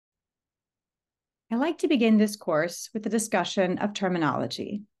I like to begin this course with a discussion of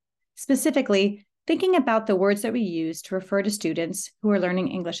terminology, specifically thinking about the words that we use to refer to students who are learning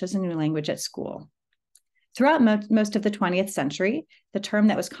English as a new language at school. Throughout most of the 20th century, the term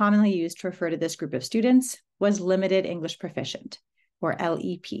that was commonly used to refer to this group of students was Limited English Proficient, or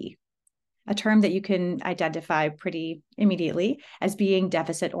LEP, a term that you can identify pretty immediately as being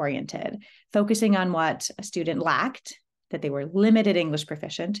deficit-oriented, focusing on what a student lacked, that they were limited English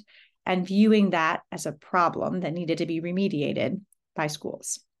proficient, and viewing that as a problem that needed to be remediated by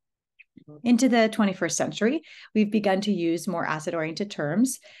schools. Into the 21st century, we've begun to use more asset-oriented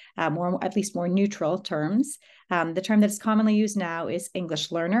terms, at least more neutral terms. The term that's commonly used now is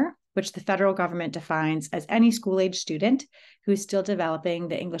English learner, which the federal government defines as any school-age student who is still developing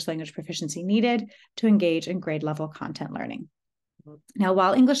the English language proficiency needed to engage in grade-level content learning. Now,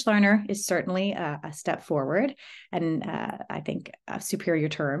 while English learner is certainly a step forward and I think a superior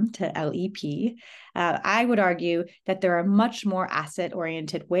term to LEP, I would argue that there are much more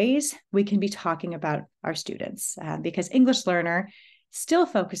asset-oriented ways we can be talking about our students because English learner still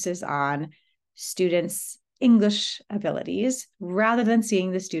focuses on students' English abilities rather than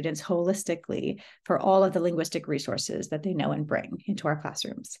seeing the students holistically for all of the linguistic resources that they know and bring into our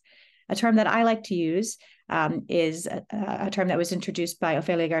classrooms. A term that I like to use is a term that was introduced by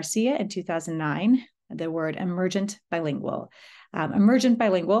Ofelia Garcia in 2009, the word emergent bilingual. Emergent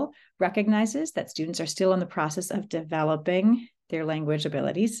bilingual recognizes that students are still in the process of developing their language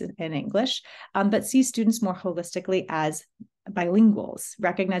abilities in English, but sees students more holistically as bilinguals,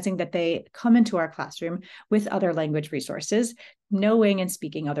 recognizing that they come into our classroom with other language resources, knowing and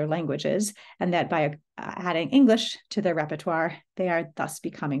speaking other languages, and that by adding English to their repertoire, they are thus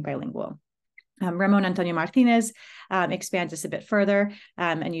becoming bilingual. Ramon Antonio Martinez expands this a bit further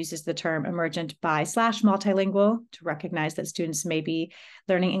and uses the term emergent bi/multilingual to recognize that students may be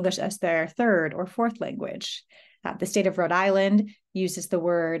learning English as their third or fourth language. The state of Rhode Island uses the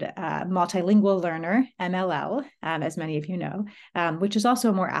word multilingual learner, MLL, as many of you know, which is also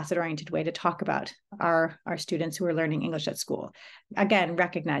a more asset-oriented way to talk about our students who are learning English at school. Again,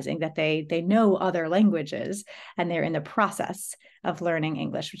 recognizing that they know other languages and they're in the process of learning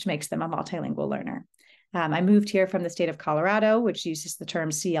English, which makes them a multilingual learner. I moved here from the state of Colorado, which uses the term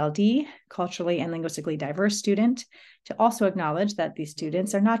CLD, culturally and linguistically diverse student, to also acknowledge that these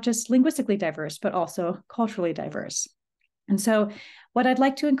students are not just linguistically diverse, but also culturally diverse. And so what I'd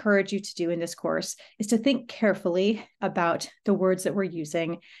like to encourage you to do in this course is to think carefully about the words that we're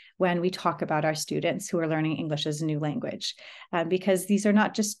using when we talk about our students who are learning English as a new language, because these are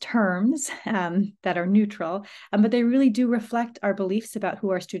not just terms that are neutral, but they really do reflect our beliefs about who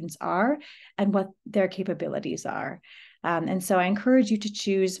our students are and what their capabilities are. And so I encourage you to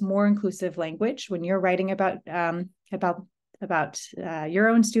choose more inclusive language when you're writing about your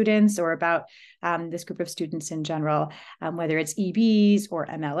own students or about this group of students in general, whether it's EBs or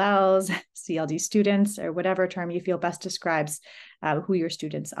MLLs, CLD students, or whatever term you feel best describes who your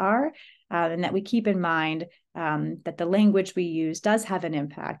students are, and that we keep in mind that the language we use does have an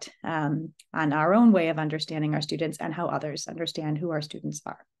impact on our own way of understanding our students and how others understand who our students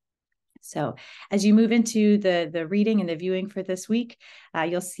are. So as you move into the reading and the viewing for this week,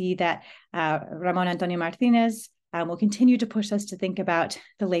 you'll see that Ramon Antonio Martinez will continue to push us to think about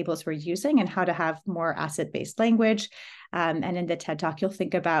the labels we're using and how to have more asset-based language. And in the TED Talk, you'll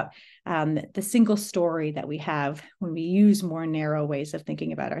think about the single story that we have when we use more narrow ways of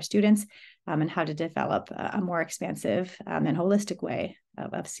thinking about our students and how to develop a more expansive and holistic way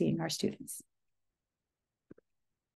of seeing our students.